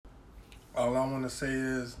All I want to say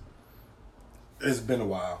is it's been a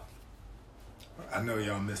while. I know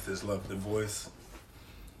y'all missed this lovely voice.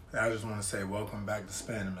 I just want to say welcome back to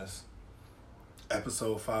Spanimus.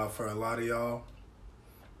 Episode 5 for a lot of y'all.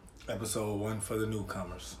 Episode 1 for the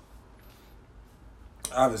newcomers.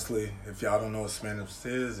 Obviously, if y'all don't know what Spanimus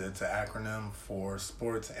is, it's an acronym for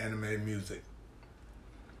Sports Anime Music.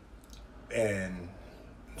 And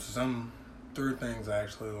some 3 things I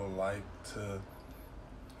actually like to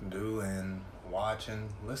do and watch and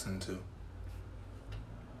listen to.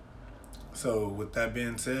 So, with that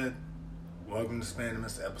being said, welcome to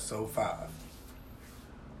Spanimus episode 5.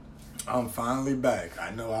 I'm finally back. I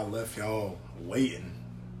know I left y'all waiting.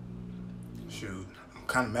 Shoot, I'm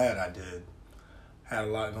kind of mad I did. Had a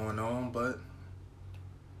lot going on, but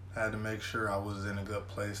had to make sure I was in a good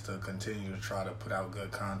place to continue to try to put out good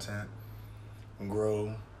content,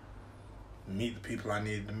 grow, meet the people I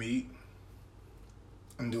needed to meet,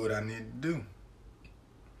 and do what I needed to do.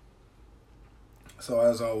 So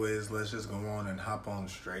as always, let's just go on and hop on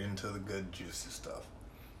straight into the good juicy stuff.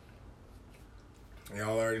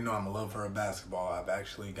 Y'all already know I'm a lover of basketball. I've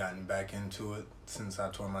actually gotten back into it since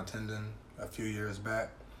I tore my tendon a few years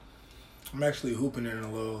back. I'm actually hooping in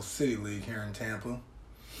a little city league here in Tampa.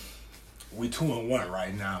 We 2-1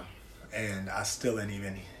 right now, and I still ain't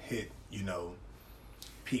even hit,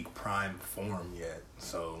 peak prime form yet.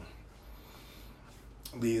 So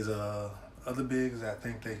these other bigs that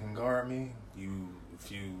think they can guard me,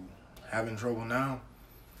 if you having trouble now,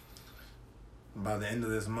 by the end of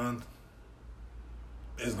this month,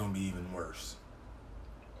 it's gonna be even worse.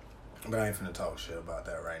 But I ain't finna talk shit about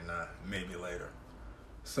that right now. Maybe later.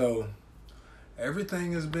 So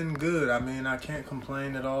everything has been good. I mean, I can't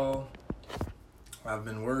complain at all. I've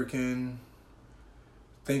been working,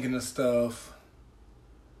 thinking of stuff,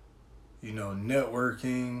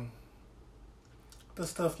 networking, the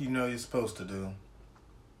stuff you're supposed to do.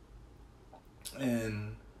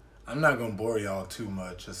 And I'm not going to bore y'all too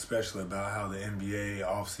much, especially about how the NBA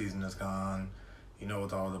offseason has gone,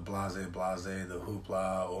 with all the blase, the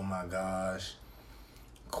hoopla, oh my gosh,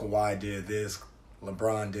 Kawhi did this,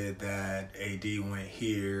 LeBron did that, AD went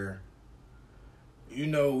here.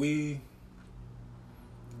 We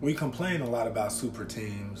complain a lot about super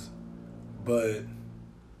teams, but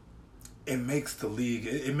it makes the league,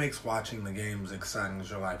 it makes watching the games exciting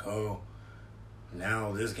because you're like, oh,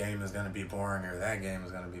 now this game is going to be boring or that game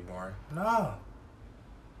is going to be boring. No.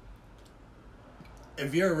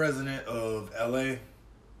 If you're a resident of LA,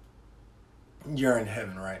 you're in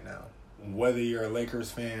heaven right now. Whether you're a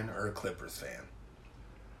Lakers fan or a Clippers fan.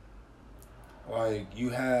 Like, you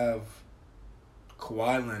have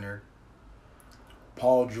Kawhi Leonard,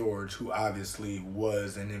 Paul George, who obviously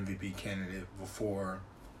was an MVP candidate before,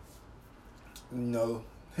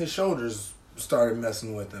 his shoulders started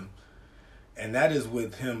messing with him. And that is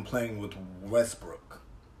with him playing with Westbrook.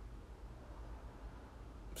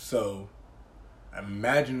 So,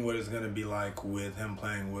 imagine what it's going to be like with him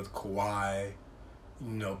playing with Kawhi,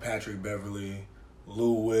 Patrick Beverly,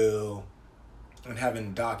 Lou Will, and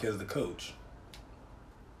having Doc as the coach.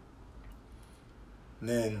 And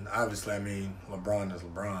then, obviously, LeBron is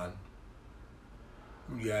LeBron.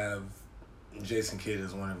 You have Jason Kidd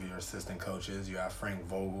as one of your assistant coaches. You have Frank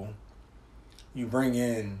Vogel. You bring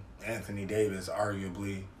in Anthony Davis,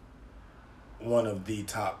 arguably one of the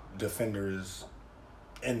top defenders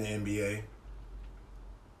in the NBA.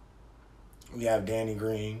 You have Danny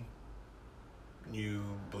Green. You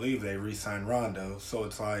believe they re-signed Rondo. So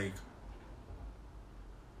it's like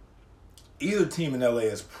either team in LA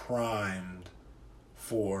is primed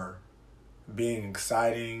for being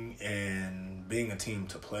exciting and being a team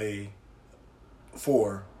to play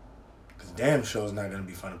for. Because damn sure it's not going to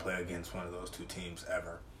be fun to play against one of those two teams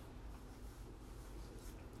ever.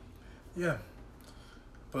 Yeah.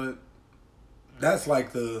 But that's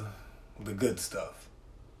like the good stuff.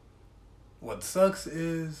 What sucks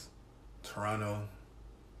is Toronto,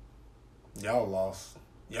 y'all lost.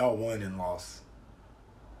 Y'all won and lost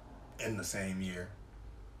in the same year.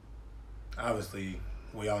 Obviously,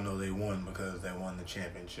 we all know they won because they won the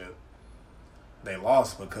championship. They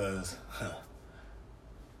lost because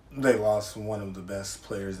they lost one of the best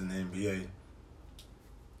players in the NBA.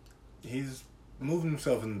 He's moving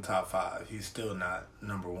himself in the top 5. He's still not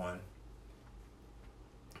number 1.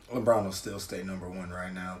 LeBron will still stay number 1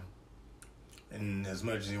 right now. And as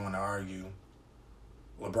much as you want to argue,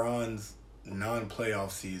 LeBron's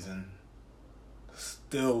non-playoff season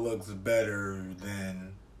still looks better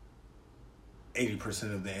than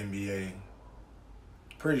 80% of the NBA.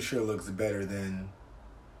 Pretty sure looks better than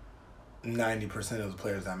 90% of the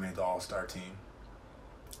players that made the All-Star team.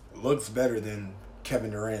 Looks better than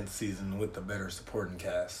Kevin Durant's season with the better supporting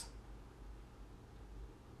cast.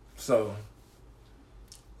 So,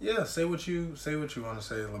 yeah, say what you want to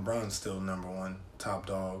say. LeBron's still number one top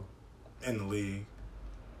dog in the league,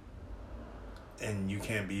 and you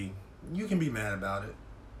can be mad about it,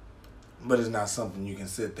 but it's not something you can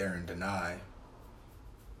sit there and deny.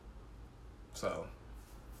 So,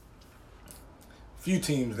 few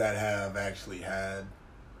teams that have actually had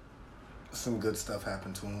some good stuff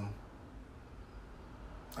happen to them.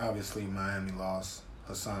 Obviously, Miami lost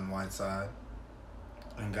Hassan Whiteside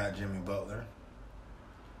and got Jimmy Butler,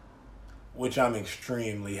 which I'm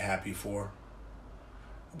extremely happy for.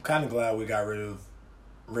 I'm kind of glad we got rid of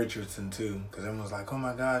Richardson too, because everyone was like, oh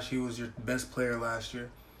my gosh, he was your best player last year.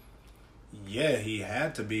 Yeah, he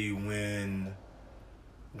had to be when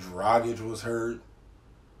Dragic was hurt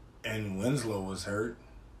and Winslow was hurt.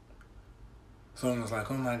 Someone was like,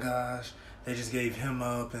 oh my gosh, they just gave him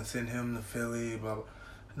up and sent him to Philly, blah, blah.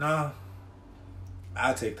 Nah,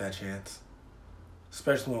 I take that chance.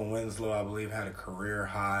 Especially when Winslow, I believe, had a career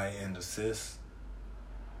high in assists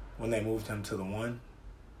when they moved him to the 1.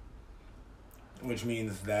 Which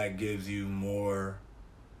means that gives you more,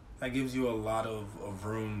 that gives you a lot of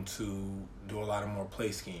room to do a lot of more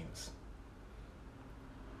play schemes.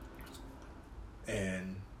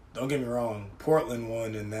 And don't get me wrong, Portland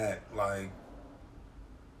won in that, like,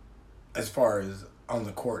 as far as on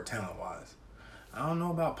the court talent-wise. I don't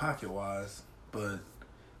know about pocket-wise, but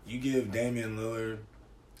you give Damian Lillard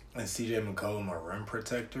and CJ McCollum a rim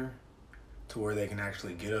protector to where they can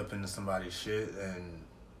actually get up into somebody's shit and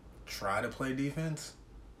try to play defense,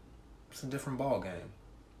 it's a different ball game.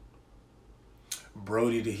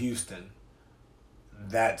 Brody to Houston,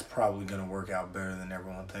 that's probably going to work out better than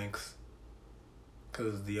everyone thinks.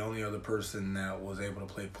 Because the only other person that was able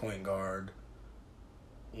to play point guard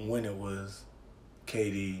when it was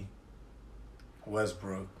KD,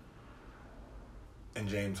 Westbrook, and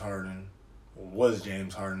James Harden was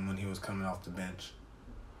James Harden when he was coming off the bench.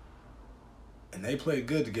 And they played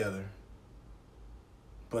good together,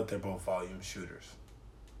 but they're both volume shooters.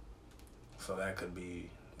 So that could be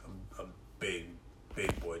a big,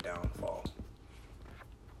 big boy downfall.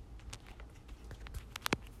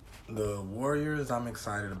 The Warriors I'm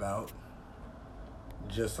excited about,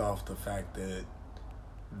 just off the fact that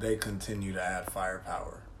they continue to add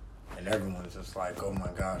firepower. And everyone's just like, oh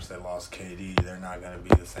my gosh, they lost KD. They're not going to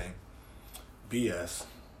be the same. BS.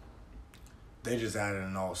 They just added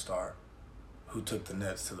an all-star who took the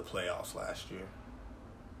Nets to the playoffs last year.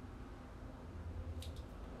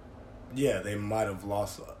 Yeah, they might have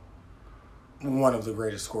lost one of the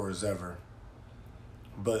greatest scorers ever.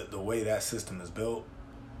 But the way that system is built,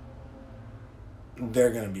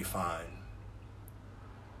 they're going to be fine.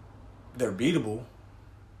 They're beatable,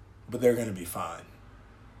 but they're going to be fine.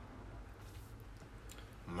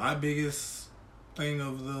 My biggest thing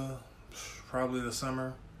of probably the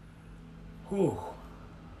summer,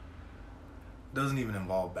 doesn't even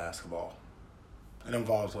involve basketball. It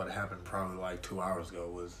involves what happened probably like 2 hours ago,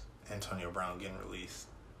 was Antonio Brown getting released.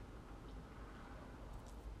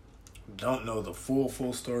 Don't know the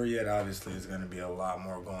full story yet. Obviously, there's going to be a lot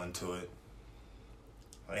more going to it.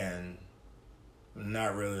 And I'm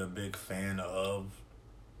not really a big fan of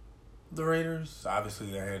the Raiders.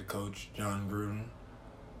 Obviously, their head coach, John Gruden,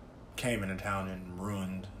 came into town and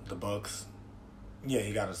ruined the Bucs. Yeah,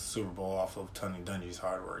 he got a Super Bowl off of Tony Dungy's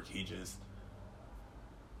hard work. He just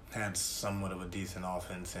had somewhat of a decent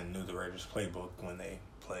offense and knew the Raiders playbook when they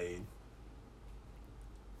played.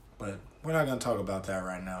 But we're not going to talk about that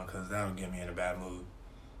right now because that'll get me in a bad mood.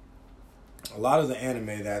 A lot of the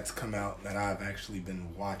anime that's come out that I've actually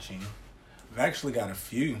been watching, I've actually got a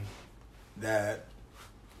few that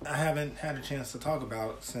I haven't had a chance to talk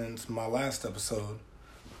about since my last episode.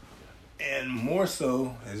 And more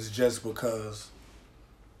so is just because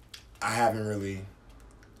I haven't really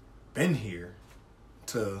been here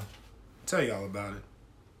to tell y'all about it.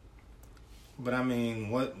 But I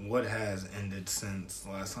mean, what has ended since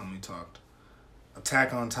last time we talked?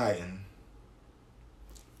 Attack on Titan.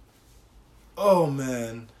 Oh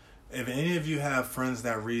man, if any of you have friends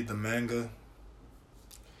that read the manga,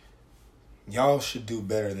 y'all should do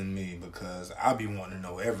better than me because I'll be wanting to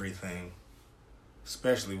know everything.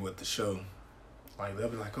 Especially with the show. Like, they'll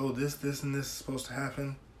be like, oh, this, and this is supposed to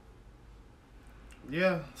happen.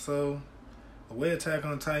 Yeah, so the way Attack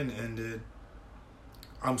on Titan ended,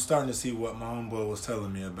 I'm starting to see what my homeboy was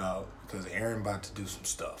telling me about because Aaron about to do some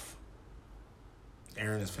stuff.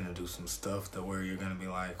 Aaron is finna do some stuff to where you're going to be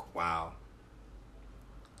like, wow.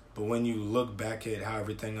 But when you look back at how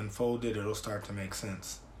everything unfolded, it'll start to make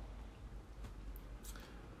sense.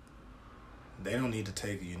 they don't need to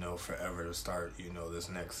take, forever to start, this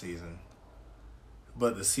next season.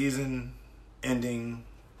 But the season ending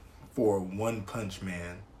for One Punch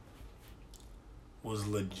Man was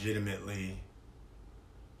legitimately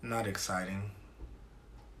not exciting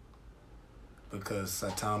because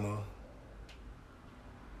Saitama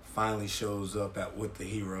finally shows up with the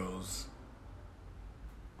heroes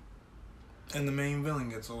and the main villain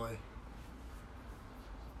gets away.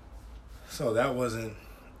 So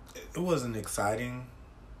it wasn't exciting,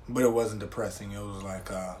 but it wasn't depressing. It was like,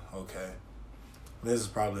 okay, this is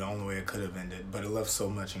probably the only way it could have ended, but it left so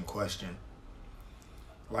much in question.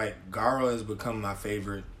 Like, Garo has become my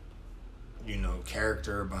favorite,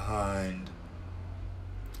 character behind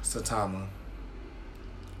Saitama.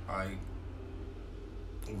 Like,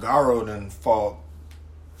 Garo done fought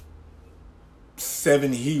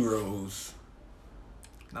 7 heroes.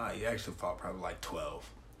 Nah, he actually fought probably like 12.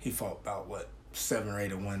 He fought about, 7 or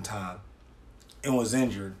 8 at one time. And was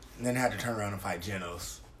injured. And then had to turn around and fight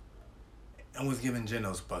Genos. And was giving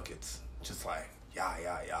Genos buckets. Just like, yah,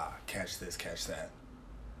 catch this, catch that.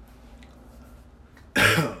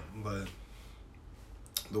 But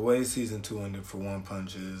the way season 2 ended for One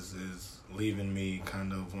Punch is leaving me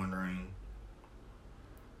kind of wondering,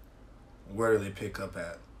 where do they pick up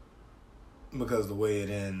at? Because the way it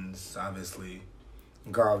ends, obviously,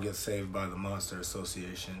 Garo gets saved by the Monster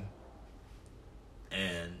Association.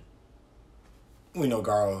 And we know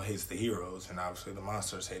Garo hates the heroes, and obviously the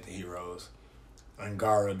monsters hate the heroes. And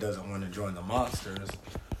Garo doesn't want to join the monsters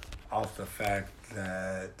off the fact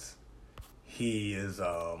that he is,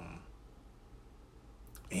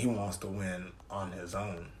 he wants to win on his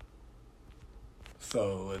own.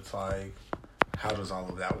 So it's like, how does all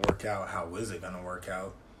of that work out? How is it going to work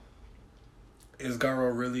out? Is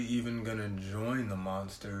Garo really even going to join the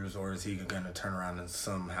monsters, or is he going to turn around and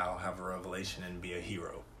somehow have a revelation and be a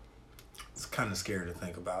hero? It's kind of scary to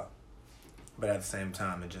think about. But at the same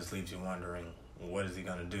time, it just leaves you wondering, what is he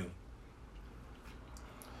going to do?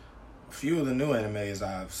 A few of the new animes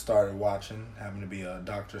I've started watching happen to be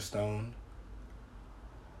Dr. Stone,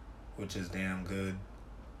 which is damn good.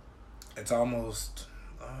 It's almost,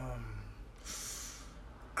 I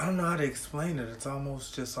don't know how to explain it. It's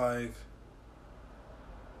almost just like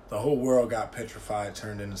the whole world got petrified,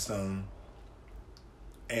 turned into stone,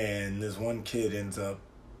 and this one kid ends up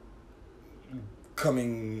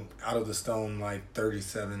coming out of the stone like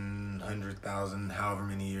 3,700,000, however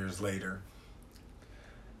many years later,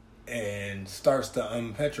 and starts to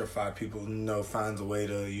unpetrify people, finds a way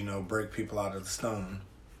to, break people out of the stone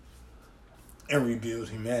and rebuild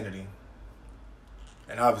humanity.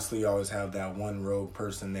 And obviously you always have that one rogue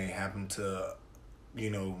person they happen to,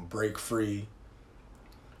 break free.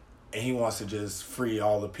 And he wants to just free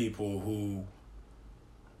all the people who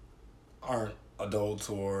aren't adults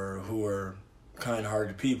or who are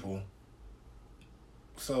kind-hearted people.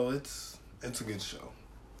 So it's a good show.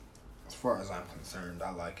 As far as I'm concerned,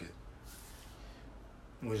 I like it.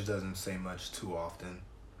 Which doesn't say much too often.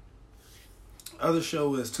 Other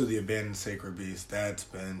show is To the Abandoned Sacred Beast. That's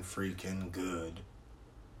been freaking good.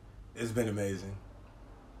 It's been amazing.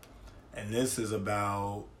 And this is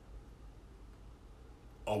about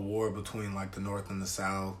a war between like the North and the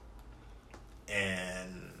South,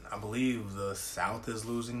 and I believe the South is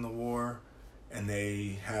losing the war, and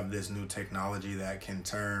they have this new technology that can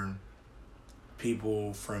turn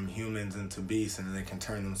people from humans into beasts, and they can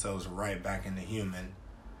turn themselves right back into human.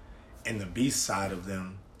 And the beast side of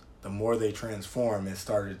them, the more they transform, it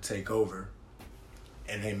started to take over.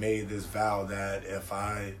 And they made this vow that if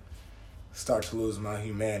I start to lose my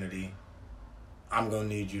humanity, I'm going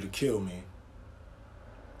to need you to kill me.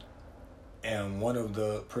 And one of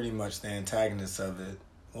the, pretty much the antagonists of it,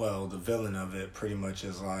 the villain of it, pretty much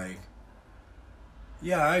is like,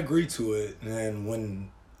 yeah, I agree to it. And then when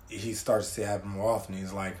he starts to see it happen more often,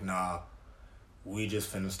 he's like, nah, we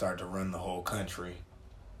just finna start to run the whole country.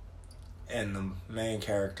 And the main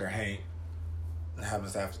character, Hank,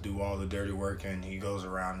 happens to have to do all the dirty work, and he goes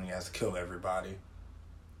around and he has to kill everybody.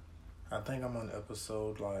 I think I'm on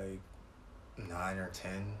episode like 9 or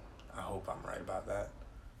 10. I hope I'm right about that.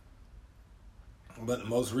 But the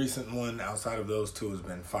most recent one outside of those two has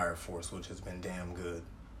been Fire Force, which has been damn good.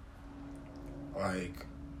 Like,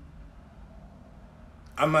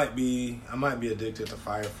 I might be addicted to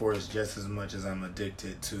Fire Force just as much as I'm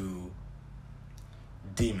addicted to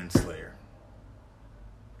Demon Slayer.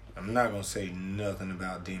 I'm not going to say nothing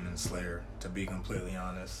about Demon Slayer, to be completely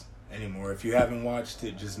honest, anymore. If you haven't watched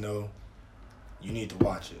it, just know you need to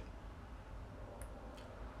watch it.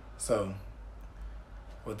 So,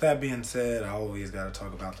 with that being said, I always got to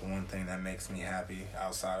talk about the one thing that makes me happy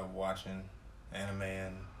outside of watching anime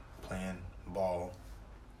and playing ball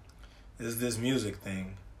is this music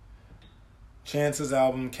thing. Chance's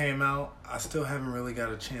album came out. I still haven't really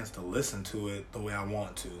got a chance to listen to it the way I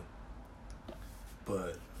want to.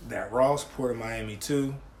 But that Ross, Port of Miami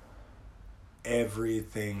 2,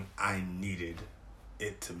 everything I needed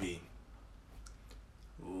it to be.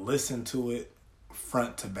 Listen to it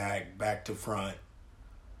front to back to front,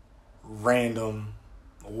 random,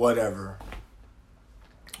 whatever.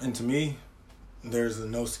 And to me, there's a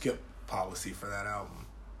no skip policy for that album.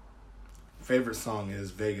 Favorite song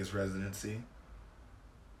is Vegas Residency.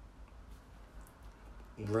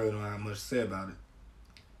 Really don't have much to say about it.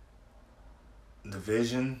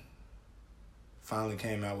 Division finally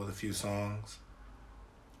came out with a few songs.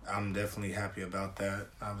 I'm definitely happy about that.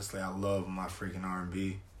 Obviously, I love my freaking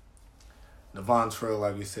R&B. Devon Trail,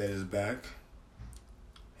 like we said, is back.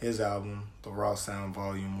 His album, The Raw Sound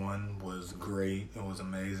Volume 1, was great. It was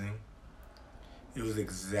amazing. It was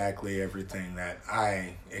exactly everything that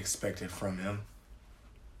I expected from him.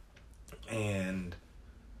 And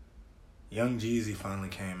Young Jeezy finally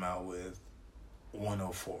came out with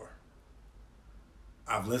 104.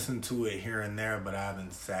 I've listened to it here and there, but I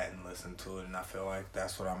haven't sat and listened to it, and I feel like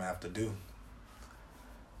that's what I'm going to have to do.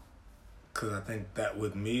 Because I think that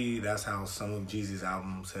with me, that's how some of Jeezy's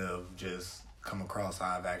albums have just come across.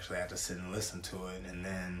 I've actually had to sit and listen to it, and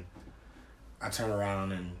then I turn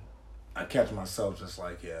around and I catch myself just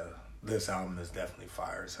like, yeah, this album is definitely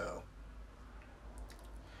fire as hell.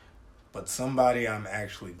 But somebody I'm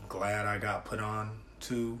actually glad I got put on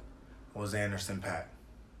to was Anderson .Paak.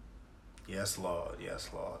 Yes, Lord. Yes,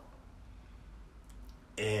 Lord.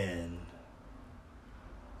 And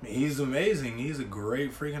he's amazing. He's a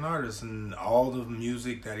great freaking artist. And all the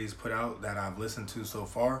music that he's put out that I've listened to so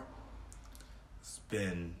far, it's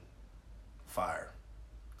been fire.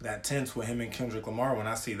 That Tense with him and Kendrick Lamar, when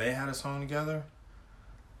I see they had a song together,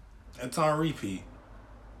 it's on repeat.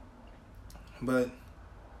 But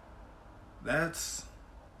that's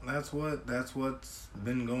what's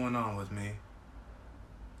been going on with me.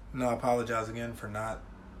 No, I apologize again for not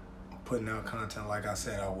putting out content like I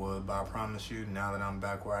said I would, but I promise you, now that I'm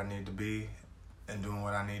back where I need to be and doing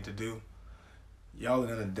what I need to do, y'all are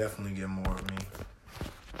going to definitely get more of me.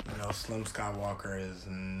 You know, Slim Skywalker is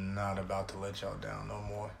not about to let y'all down no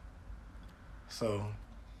more. So,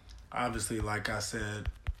 obviously, like I said,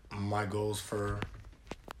 my goals for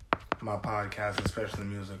my podcast, especially the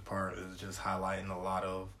music part, is just highlighting a lot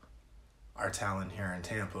of our talent here in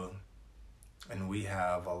Tampa. And we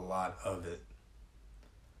have a lot of it.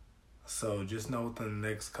 So just know within the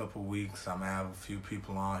next couple weeks, I'm going to have a few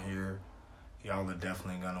people on here. Y'all are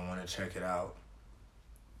definitely going to want to check it out.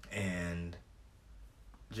 And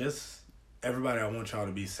just everybody, I want y'all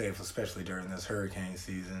to be safe, especially during this hurricane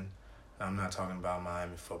season. I'm not talking about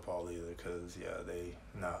Miami football either, because, yeah, they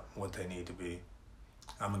not what they need to be.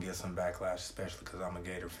 I'm going to get some backlash, especially because I'm a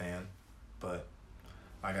Gator fan. But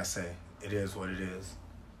like I say, it is what it is.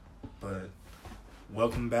 But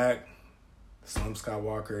welcome back. Slim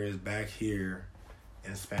Skywalker is back here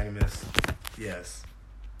in Spanimus. Yes,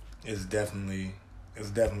 it's definitely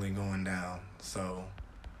going down. So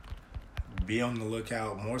be on the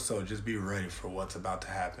lookout. More so, just be ready for what's about to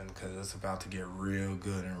happen, because it's about to get real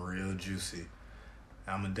good and real juicy.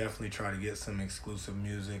 I'm going to definitely try to get some exclusive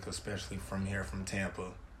music, especially from here from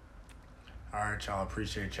Tampa. All right, y'all.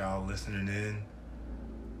 Appreciate y'all listening in.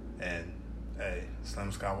 And, hey,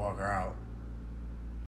 Slim Skywalker out.